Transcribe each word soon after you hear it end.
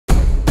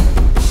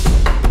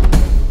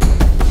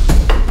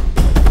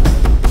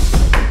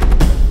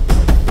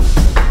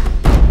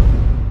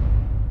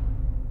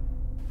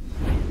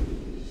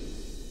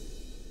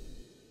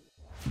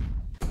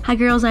Hi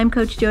girls, I'm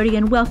Coach Jody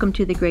and welcome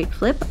to The Great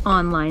Flip,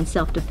 online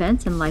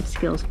self-defense and life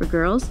skills for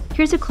girls.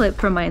 Here's a clip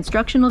from my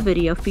instructional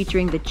video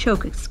featuring the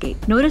choke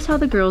escape. Notice how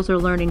the girls are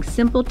learning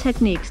simple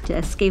techniques to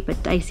escape a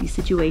dicey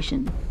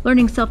situation.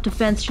 Learning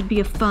self-defense should be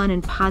a fun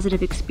and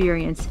positive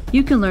experience.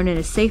 You can learn in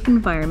a safe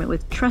environment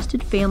with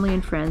trusted family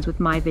and friends with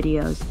my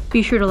videos.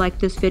 Be sure to like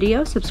this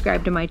video,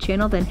 subscribe to my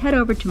channel, then head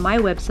over to my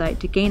website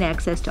to gain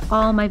access to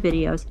all my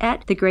videos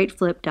at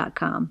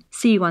thegreatflip.com.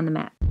 See you on the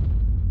mat.